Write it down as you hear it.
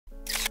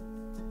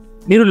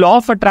మీరు law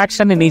of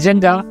అట్రాక్షన్ని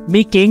నిజంగా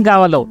మీకేం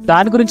కావాలో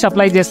దాని గురించి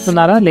అప్లై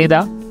చేస్తున్నారా, లేదా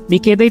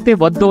మీకు ఏదైతే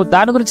వద్దో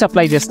దాని గురించి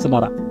అప్లై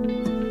చేస్తున్నారా?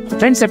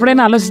 ఫ్రెండ్స్,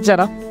 ఎప్పుడైనా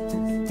ఆలోచించారా?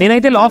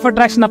 నేనైతే లా ఆఫ్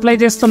అట్రాక్షన్ అప్లై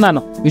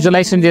చేస్తున్నాను,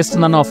 విజువలైజేషన్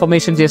చేస్తున్నాను,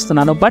 అఫర్మేషన్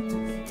చేస్తున్నాను, బట్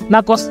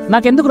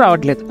నాకు ఎందుకు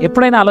రావట్లేదు?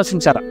 ఎప్పుడైనా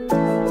ఆలోచించారా?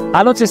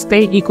 ఆలోచిస్తే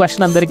ఈ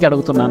క్వశ్చన్ అందరికీ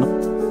అడుగుతున్నాను.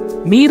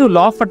 మీరు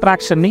లా ఆఫ్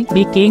అట్రాక్షన్ని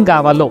మీకేం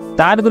కావాలో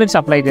దాని గురించి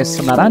అప్లై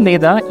చేస్తున్నారా,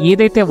 లేదా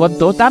ఏదైతే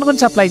వద్దో దాని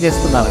గురించి అప్లై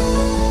చేస్తున్నారా?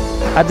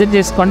 అర్థం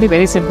చేసుకోండి,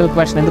 వెరీ సింపుల్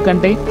క్వశ్చన్.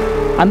 ఎందుకంటే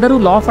అందరూ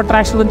లా ఆఫ్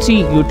అట్రాక్షన్ గురించి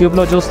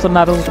యూట్యూబ్లో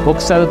చూస్తున్నారు,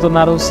 బుక్స్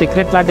చదువుతున్నారు,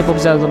 సీక్రెట్ లాంటి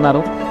బుక్స్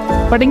చదువుతున్నారు,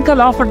 బట్ ఇంకా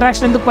లా ఆఫ్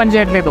అట్రాక్షన్ ఎందుకు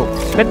పనిచేయట్లేదు?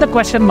 పెద్ద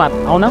క్వశ్చన్ మార్క్,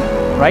 అవునా?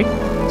 Right.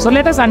 So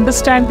let us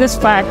understand this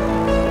fact.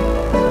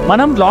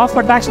 మనం లా ఆఫ్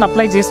అట్రాక్షన్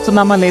అప్లై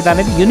చేస్తున్నామా లేదా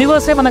అనేది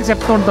యూనివర్సే మనకు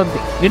చెప్తూ ఉంటుంది.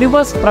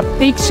 యూనివర్స్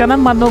ప్రతి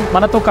క్షణం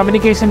మనతో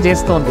కమ్యూనికేషన్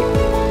చేస్తుంది.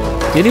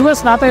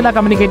 యూనివర్స్ నాతో ఎలా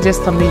కమ్యూనికేట్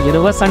చేస్తుంది?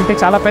 యూనివర్స్ అంటే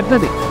చాలా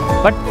పెద్దది,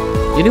 బట్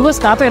యూనివర్స్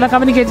నాతో ఎలా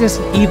కమ్యూనికేట్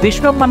చేస్తుంది? ఈ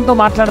విశ్వం మనతో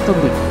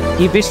మాట్లాడుతుంది.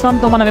 ఈ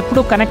విశ్వంతో మనం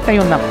ఎప్పుడూ కనెక్ట్ అయి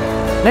ఉన్నాం.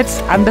 Let's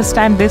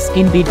understand this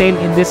in detail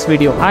in this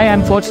video. I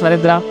am Coach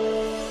Narendra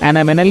and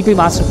I'm an NLP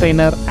master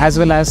trainer as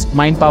well as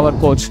mind power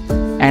coach,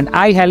 and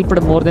I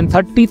helped more than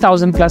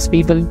 30,000 plus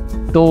people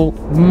to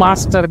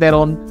master their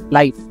own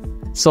life.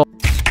 So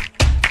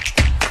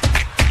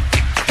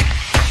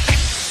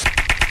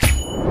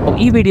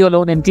ఈ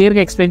వీడియోలో నేను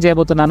క్లియర్గా explain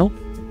చేయబోతున్నాను.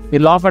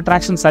 మీరు law of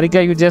attraction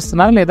సరిగ్గా use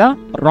చేస్తున్నారో లేదా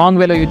wrong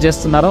వేలో యూజ్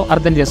చేస్తున్నారో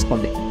అర్థం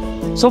చేసుకోండి.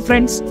 సో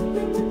ఫ్రెండ్స్,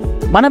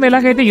 మనం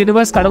ఎలాగైతే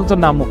యూనివర్స్కి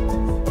అడుగుతున్నాము,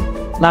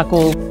 నాకు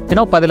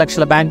 10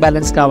 లక్షల బ్యాంక్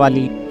బ్యాలెన్స్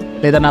కావాలి,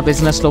 లేదా నా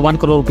బిజినెస్లో 1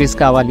 crore రూపీస్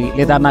కావాలి,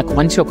 లేదా నాకు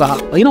మంచి ఒక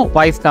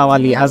వైఫ్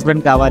కావాలి,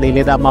 హస్బెండ్ కావాలి,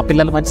 లేదా మా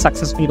పిల్లలు మంచి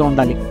సక్సెస్ఫుల్గా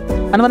ఉండాలి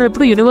అని మనం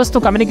ఎప్పుడు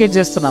యూనివర్స్తో కమ్యూనికేట్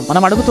చేస్తున్నాం,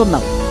 మనం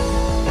అడుగుతున్నాం.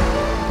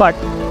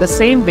 But the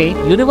same way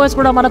universe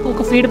కూడా మనకు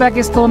ఒక ఫీడ్బ్యాక్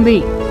ఇస్తుంది.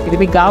 ఇది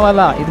మీకు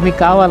కావాలా, ఇది మీకు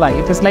కావాలా.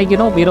 ఇట్ ఇస్ లైక్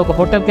మీరు ఒక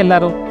హోటల్కి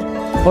వెళ్ళారు,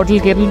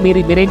 హోటల్కి వెళ్ళి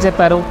మీరేం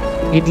చెప్పారు?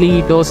 Idli,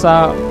 dosa,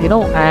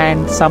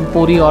 and some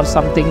puri or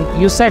something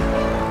you set.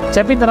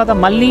 చెప్పిన తర్వాత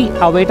మళ్ళీ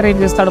ఆ వెయిటర్ ఏం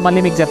చేస్తాడు?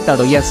 మళ్ళీ మీకు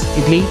చెప్తాడు, yes,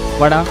 idli,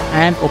 vada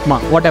and upma,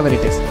 what ever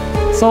it is.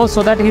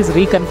 So that is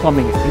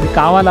రీకన్ఫర్మింగ్. ఇది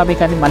కావాలా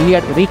మీకు అని మళ్ళీ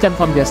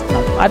రీకన్ఫర్మ్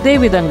చేస్తున్నాడు.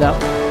 అదేవిధంగా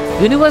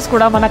యూనివర్స్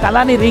కూడా మనకు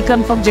అలానే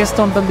రీకన్ఫర్మ్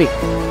చేస్తూ ఉంటుంది.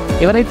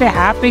 ఎవరైతే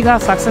హ్యాపీగా,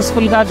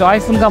 సక్సెస్ఫుల్గా,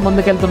 జాయ్ఫుల్గా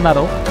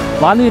ముందుకెళ్తున్నారో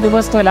వాళ్ళు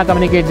యూనివర్స్తో ఎలా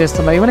కమ్యూనికేట్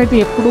చేస్తున్నారు. ఎవరైతే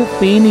ఎప్పుడు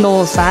పెయిన్లో,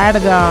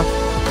 సాడ్గా,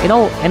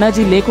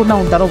 ఎనర్జీ లేకుండా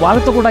ఉంటారో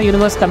వాళ్ళతో కూడా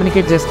యూనివర్స్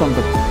కమ్యూనికేట్ చేస్తూ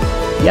ఉంటుంది.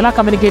 ఎలా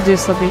కమ్యూనికేట్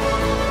చేస్తుంది?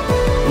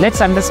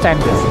 Let's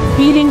understand this.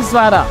 ఫీలింగ్స్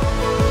ద్వారా.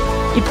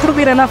 ఇప్పుడు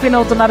మీరు ఎలా ఫీల్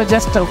అవుతున్నారు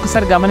జస్ట్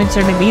ఒకసారి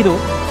గమనించండి. మీరు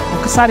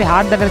ఒకసారి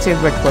హార్ట్ దగ్గర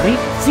చేసి పెట్టుకొని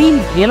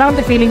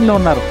ఎలాంటి ఫీలింగ్లో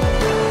ఉన్నారు?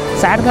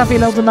 సాడ్గా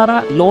ఫీల్ అవుతున్నారా?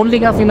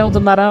 లోన్లీగా ఫీల్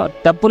అవుతున్నారా?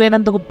 డబ్బు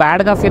లేనందుకు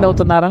బ్యాడ్గా ఫీల్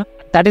అవుతున్నారా?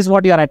 That is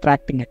what you are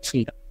attracting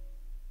యాక్చువల్గా.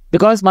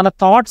 బికాస్ మన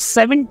థాట్స్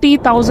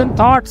 70,000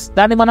 థాట్స్,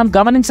 దాన్ని మనం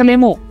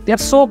గమనించలేము. They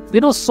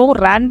are so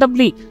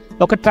randomly.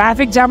 ఒక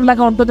ట్రాఫిక్ జామ్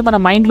లాగా ఉంటుంది మన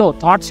మైండ్లో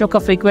థాట్స్ యొక్క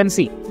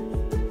ఫ్రీక్వెన్సీ.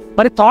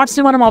 మరి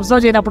థాట్స్ని మనం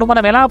అబ్జర్వ్ చేయనప్పుడు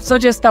మనం ఎలా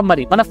అబ్జర్వ్ చేస్తాం?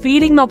 మరి మన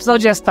ఫీలింగ్ని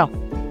అబ్జర్వ్ చేస్తాం.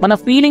 మన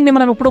ఫీలింగ్ని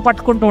మనం ఎప్పుడు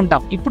పట్టుకుంటూ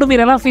ఉంటాం. ఇప్పుడు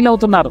మీరు ఎలా ఫీల్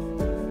అవుతున్నారు?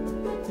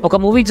 ఒక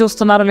మూవీ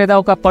చూస్తున్నారు, లేదా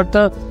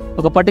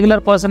ఒక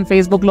పర్టికులర్ పర్సన్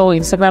ఫేస్బుక్లో,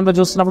 ఇన్స్టాగ్రామ్లో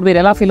చూస్తున్నప్పుడు మీరు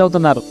ఎలా ఫీల్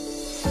అవుతున్నారు?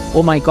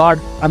 ఓ మై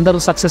గాడ్,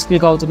 అందరూ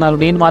సక్సెస్ఫుల్గా అవుతున్నారు,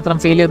 నేను మాత్రం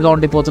ఫెయిలియర్గా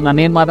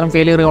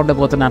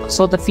ఉండిపోతున్నాను.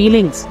 సో ద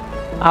ఫీలింగ్స్,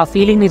 ఆ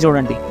ఫీలింగ్ని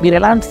చూడండి. మీరు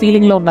ఎలాంటి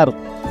ఫీలింగ్లో ఉన్నారు?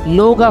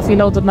 లోగా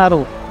ఫీల్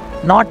అవుతున్నారు,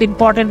 నాట్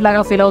ఇంపార్టెంట్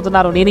లాగా ఫీల్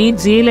అవుతున్నారు, నేనేం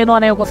చేయలేను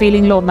అనే ఒక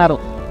ఫీలింగ్లో ఉన్నారు.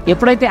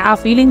 ఎప్పుడైతే ఆ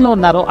ఫీలింగ్లో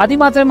ఉన్నారో అది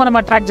మాత్రమే మనం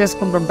attract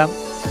చేసుకుంటుంటాం,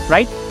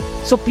 right?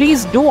 So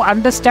please do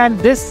understand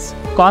this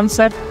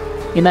concept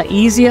in a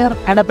easier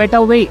and a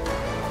better way.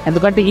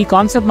 ఎందుకంటే ఈ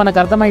కాన్సెప్ట్ మనకు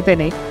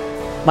అర్థమైతేనే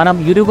మనం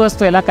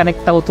యూనివర్స్తో ఎలా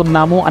కనెక్ట్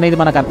అవుతున్నాము అనేది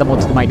మనకు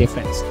అర్థమవుతుంది, మై డియర్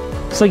ఫ్రెండ్స్.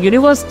 సో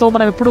యూనివర్స్తో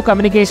మనం ఎప్పుడు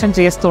కమ్యూనికేషన్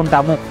చేస్తూ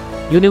ఉంటాము.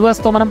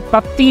 యూనివర్స్తో మనం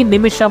ప్రతి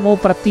నిమిషము,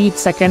 ప్రతి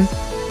సెకండ్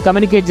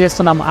కమ్యూనికేట్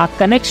చేస్తున్నాము. ఆ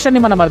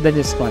కనెక్షన్ని మనం అర్థం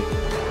చేసుకోవాలి.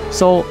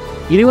 సో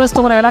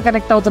యూనివర్స్తో మనం ఎలా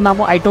కనెక్ట్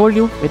అవుతున్నాము? I told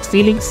you, with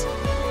feelings.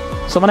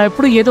 So మనం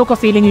ఎప్పుడు ఏదో ఒక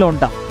ఫీలింగ్లో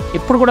ఉంటాం.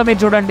 ఇప్పుడు కూడా మీరు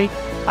చూడండి,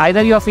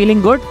 either you are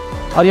feeling good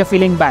or you are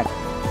feeling bad,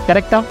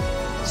 కరెక్టా?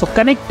 సో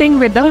కనెక్టింగ్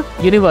విత్ ద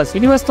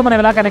యూనివర్స్తో మనం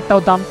ఎలా కనెక్ట్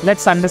అవుతాం?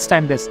 Let's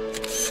understand this.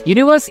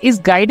 Universe is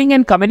guiding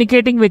and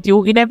communicating with you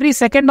in every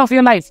second of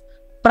your life.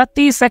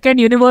 ప్రతి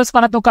second universe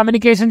మనతో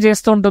communication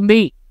చేస్తూ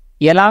ఉంటుంది.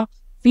 ఎలా?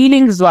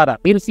 Feelings ద్వారా.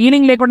 మీరు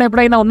ఫీలింగ్ లేకుండా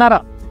ఎప్పుడైనా ఉన్నారా?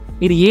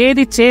 మీరు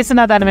ఏది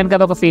చేసినా దాని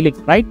వెనక ఒక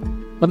ఫీలింగ్, రైట్?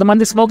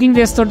 కొంతమంది స్మోకింగ్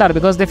చేస్తుంటారు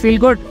బికాస్ దే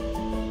ఫీల్ గుడ్.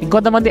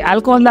 ఇంకొంతమంది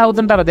alcohol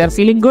తాగుతుంటారు, they are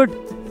feeling good,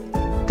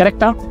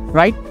 కరెక్టా?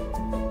 రైట్?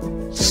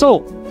 సో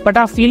బట్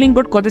ఆ ఫీలింగ్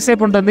గుడ్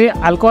కొద్దిసేపు ఉంటుంది.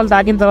 ఆల్కహాల్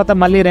తాగిన తర్వాత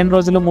మళ్ళీ 2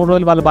 రోజులు 3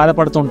 రోజులు వాళ్ళు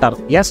బాధపడుతూ ఉంటారు.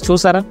 ఎస్,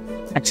 చూసారా?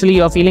 Actually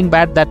you are feeling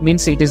bad, that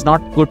means it is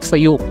not good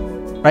for you,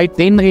 right?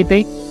 దేనికైతే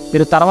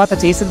మీరు తర్వాత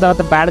చేసిన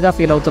తర్వాత బ్యాడ్గా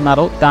ఫీల్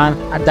అవుతున్నారో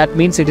that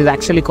means it is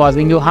actually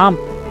causing you harm.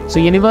 So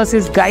universe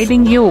is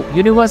guiding you,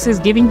 universe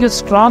is giving you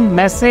strong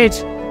message.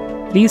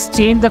 Please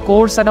change the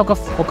course అని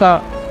ఒక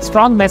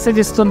strong message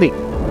ఇస్తుంది.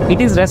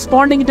 It is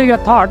responding to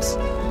your thoughts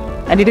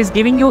and it is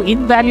giving you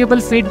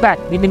invaluable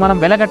feedback. దీన్ని మనం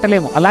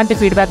వెలగట్టలేము, అలాంటి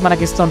feedback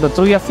మనకి ఇస్తుంటుంది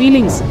through your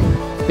feelings.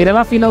 మీరు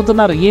ఎలా feel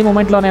అవుతున్నారు ఏ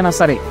మూమెంట్లోనైనా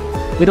సరే?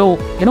 మీరు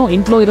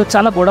ఇంట్లో ఈరోజు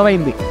చాలా గొడవ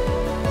అయింది,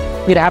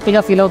 మీరు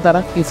హ్యాపీగా ఫీల్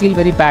అవుతారా? You feel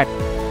very bad.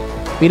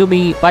 మీరు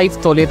మీ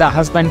వైఫ్తో లేదా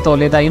హస్బెండ్తో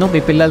లేదా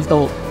మీ పిల్లలతో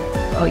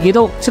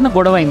ఏదో చిన్న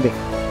గొడవ అయింది,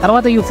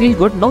 తర్వాత you feel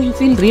good, no you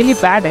feel really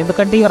bad,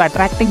 ఎందుకంటే you're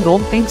attracting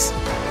wrong things.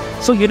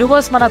 So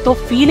universe మనతో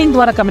ఫీలింగ్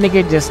ద్వారా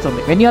కమ్యూనికేట్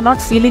చేస్తుంది. When you're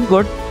not feeling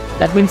good,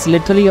 that means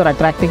literally you're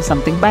attracting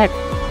something bad.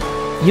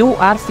 You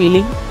are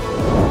feeling,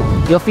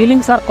 your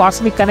feelings are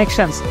cosmic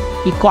connections.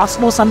 ఈ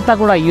cosmos అంతా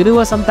కూడా,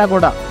 universe అంతా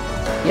కూడా,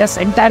 yes,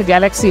 entire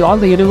Galaxy,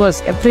 all the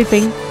universe,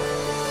 everything,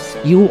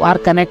 you are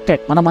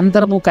connected. మనం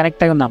అందరము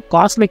connect అయి ఉన్నాం,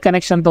 cosmic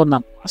కనెక్షన్తో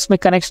ఉన్నాం.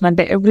 కాస్మిక్ కనెక్షన్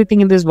అంటే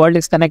everything in this world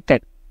is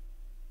connected.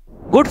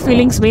 Good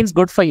feelings means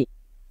good for you.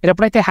 మీరు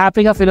ఎప్పుడైతే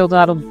హ్యాపీగా ఫీల్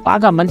అవుతున్నారు,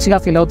 బాగా మంచిగా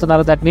ఫీల్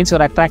అవుతున్నారు, that means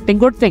you're attracting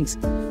good things.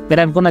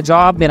 మీరు అనుకున్న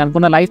జాబ్, మీరు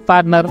అనుకున్న లైఫ్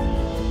పార్ట్నర్,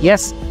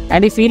 ఎస్.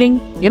 అండ్ ఈ ఫీలింగ్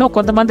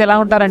కొంతమంది ఎలా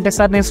ఉంటారంటే,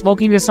 సార్ నేను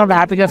స్మోకింగ్ చేసినప్పుడు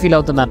హ్యాపీగా ఫీల్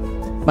అవుతున్నాను,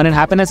 మరి నేను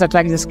హ్యాపీనెస్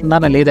అట్రాక్ట్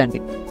చేసుకున్నానా? లేదండి.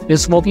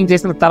 మీరు స్మోకింగ్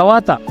చేసిన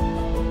తర్వాత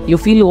you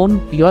feel own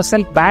your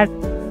self bad,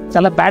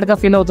 చాలా బ్యాడ్గా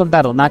ఫీల్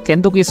అవుతుంటారు.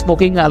 నాకెందుకు ఈ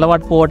స్మోకింగ్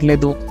అలవాటు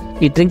పోవట్లేదు,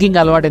 ఈ డ్రింకింగ్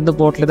అలవాటు ఎందుకు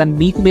పోవట్లేదు అని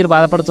మీకు మీరు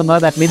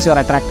బాధపడుతున్నారు. That means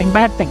you're attracting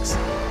bad things.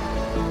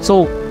 So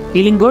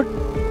feeling good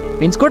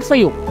means good for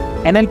you.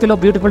 NLPలో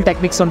beautiful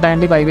techniques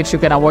ఉంటాయండి by which you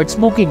can avoid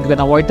smoking, you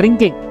can avoid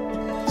drinking.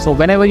 So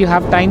when ever you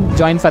have time,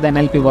 join for the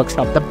NLP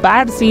workshop. The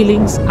bad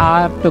feelings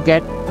are to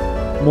get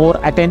more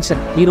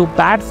attention. మీరు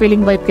bad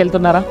feeling వైపుకి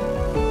వెళ్తున్నారా?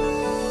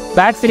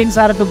 Bad feelings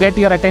are to get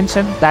your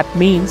attention. That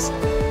means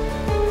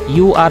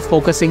you are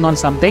focusing on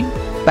something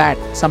bad,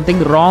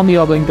 something wrong you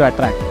are going to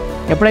attract.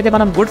 ఎప్పుడైతే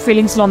మనం good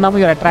ఫీలింగ్స్లో ఉన్నామో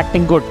you're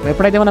attracting good.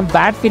 ఎప్పుడైతే మనం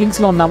bad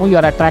ఫీలింగ్స్లో ఉన్నామో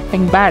you're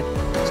attracting bad.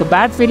 So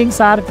bad feelings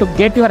are to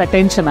get your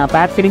attention. ఆ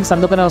bad feelings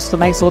అందుకనే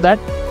వస్తున్నాయి, so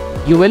that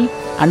you will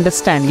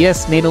understand,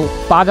 yes, నేను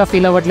బాగా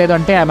ఫీల్ అవ్వట్లేదు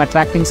అంటే I'm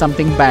attracting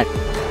something bad.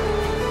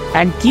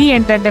 And key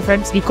ఏంటంటే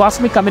ఫ్రెండ్స్, ఈ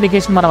కాస్మిక్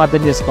కమ్యూనికేషన్ మనం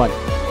అర్థం చేసుకోవాలి.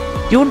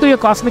 Tune to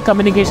your cosmic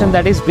communication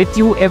that is with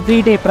you every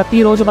day.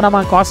 ప్రతిరోజు మనం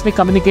ఆ కాస్మిక్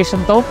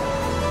కమ్యూనికేషన్తో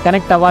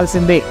కనెక్ట్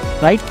అవ్వాల్సిందే,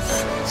 రైట్?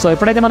 సో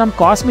ఎప్పుడైతే మనం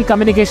కాస్మిక్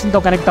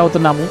కమ్యూనికేషన్తో కనెక్ట్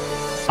అవుతున్నామో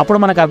అప్పుడు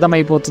మనకు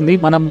అర్థమైపోతుంది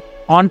మనం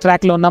ఆన్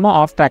ట్రాక్లో ఉన్నామో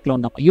ఆఫ్ ట్రాక్లో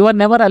ఉన్నామో. You are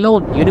never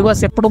alone.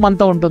 Universe ఎప్పుడు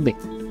మనతో ఉంటుంది.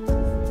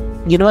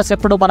 యూనివర్స్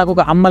ఎప్పుడు మనకు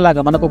ఒక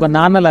అమ్మలాగా, మనకు ఒక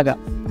నాన్నలాగా,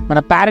 మన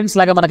పేరెంట్స్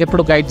లాగా మనకు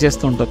ఎప్పుడు గైడ్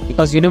చేస్తూ ఉంటుంది.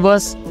 Because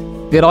universe,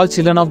 we are all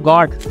children of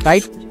God,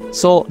 right?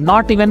 So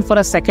not even for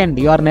a second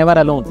you are never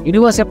alone.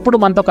 Universe ఎప్పుడు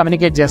మనతో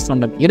కమ్యూనికేట్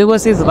చేస్తుంటుంది.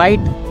 Universe is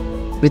right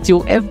with you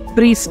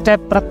every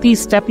step. ప్రతి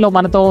స్టెప్లో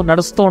మనతో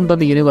నడుస్తూ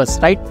ఉంటుంది యూనివర్స్,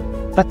 రైట్?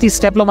 ప్రతి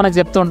స్టెప్లో మనకు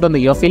చెప్తూ ఉంటుంది,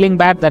 you're feeling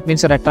bad, that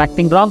means you're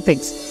attracting wrong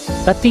things.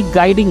 ప్రతి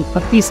గైడింగ్,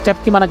 ప్రతి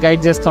స్టెప్కి మనకు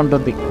గైడ్ చేస్తూ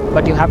ఉంటుంది.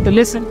 But you have to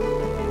listen.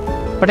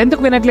 But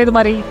ఎందుకు వినట్లేదు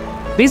మరి?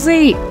 Busy,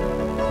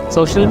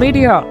 social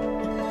media,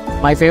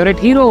 my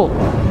favourite hero,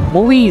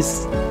 movies,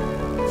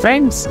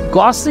 friends,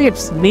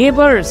 gossips,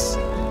 neighbours,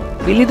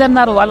 వీళ్ళు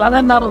ఇదన్నారు, వాళ్ళు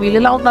అదన్నారు, వీళ్ళు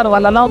ఇలా ఉన్నారు,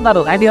 వాళ్ళు అలా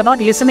ఉన్నారు, and you're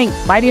not listening.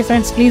 My dear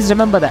friends, please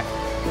remember that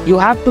you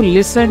have to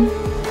listen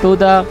to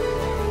the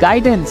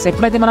guidance.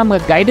 ఎప్పుడైతే మనం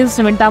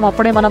గైడెన్స్ని వింటామో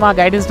అప్పుడే మనం ఆ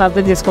గైడెన్స్ని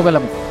అర్థం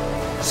చేసుకోగలము.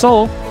 So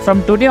from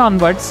today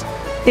onwards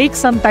take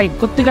some time,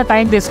 కొద్దిగా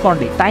టైం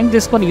తీసుకోండి. టైం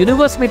తీసుకొని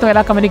యూనివర్స్ మీతో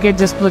ఎలా కమ్యూనికేట్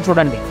చేస్తుందో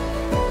చూడండి.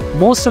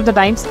 Most of the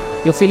times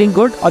you feeling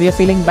good or you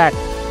feeling bad.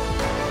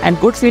 And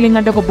good feeling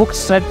అంటే ఒక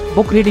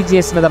బుక్ రీడింగ్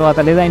చేసిన తర్వాత,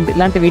 లేదా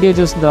ఇలాంటి వీడియో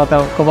చూసిన తర్వాత,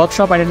 ఒక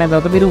వర్క్షాప్ అటెండ్ అయిన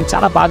తర్వాత మీరు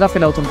చాలా బాగా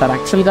ఫీల్ అవుతుంటారు.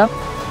 యాక్చువల్గా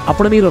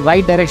అప్పుడు మీరు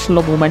రైట్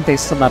డైరెక్షన్లో మూవ్మెంట్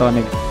ఇస్తున్నారు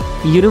అనేది.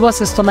 ఈ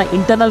యూనివర్స్ ఇస్తున్న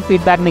ఇంటర్నల్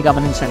ఫీడ్బ్యాక్ని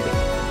గమనించండి.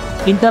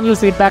 ఇంటర్నల్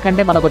ఫీడ్బ్యాక్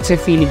అంటే మనకు వచ్చే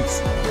ఫీలింగ్స్.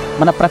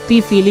 మన ప్రతి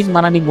ఫీలింగ్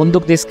మనని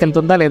ముందుకు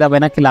తీసుకెళ్తుందా లేదా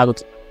వెనక్కి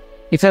లాగుతుంది.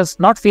 If use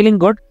not feeling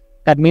good,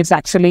 that means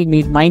actually మీ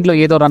మైండ్లో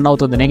ఏదో రన్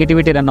అవుతుంది,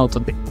 నెగిటివిటీ రన్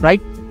అవుతుంది,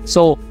 right?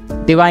 So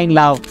divine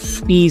love,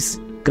 piece,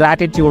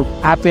 gratitude,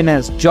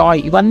 happiness,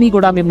 Joy, ఇవన్నీ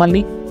కూడా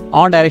మిమ్మల్ని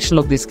ఆన్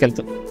డైరెక్షన్లోకి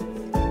తీసుకెళ్తుంది.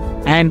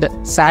 And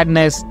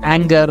sadness,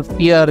 anger,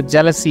 fear,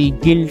 jealousy,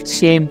 guilt,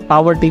 shame,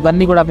 poverty,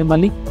 ఇవన్నీ కూడా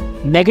మిమ్మల్ని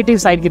నెగిటివ్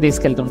సైడ్కి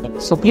తీసుకెళ్తుంటుంది.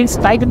 So please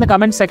type in the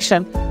comment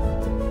section,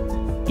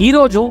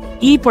 ఈరోజు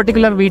ఈ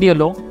పర్టికులర్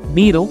వీడియోలో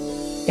మీరు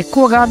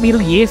ఎక్కువగా మీరు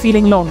ఏ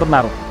ఫీలింగ్లో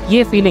ఉంటున్నారు, ఏ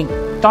ఫీలింగ్,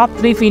 టాప్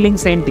 3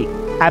 ఫీలింగ్స్ ఏంటి?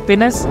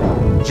 Happiness,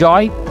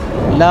 Joy,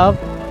 love,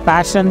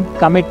 passion,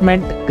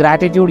 commitment,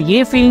 gratitude,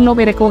 ఏ ఫీలింగ్లో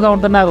మీరు ఎక్కువగా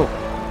ఉంటున్నారు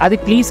అది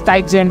ప్లీజ్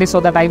టైప్ చేయండి. So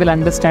that I will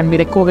understand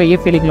మీరు ఎక్కువగా ఏ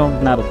ఫీలింగ్లో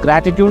ఉంటున్నారు.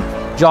 గ్రాటిట్యూడ్,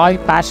 జాయ్,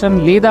 ప్యాషన్,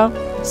 లేదా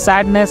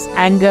sadness,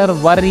 anger,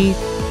 worry,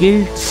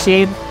 guilt,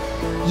 shame,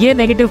 ఏ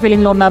నెగిటివ్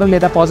ఫీలింగ్లో ఉన్నారు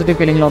లేదా పాజిటివ్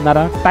ఫీలింగ్లో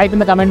ఉన్నారా? Type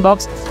in the comment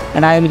box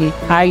and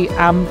I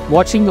am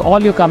watching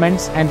all your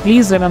comments. And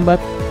please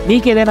remember,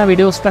 మీకు ఏదైనా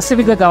వీడియో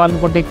స్పెసిఫిక్గా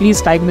కావాలనుకుంటే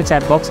please type in the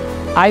chat box.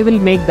 I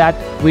will make that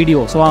video.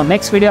 So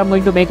next video I'm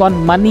going to make on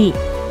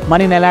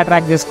మనీని ఎలా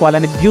attract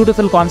చేసుకోవాలని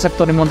beautiful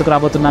కాన్సెప్ట్తో నేను ముందుకు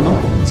రాబోతున్నాను.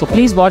 So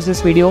please watch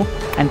this video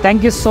and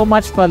thank you so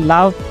much for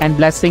love and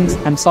blessings.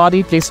 I'm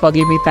sorry, please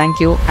forgive me.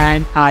 Thank you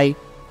and I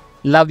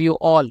love you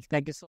all. Thank you so much.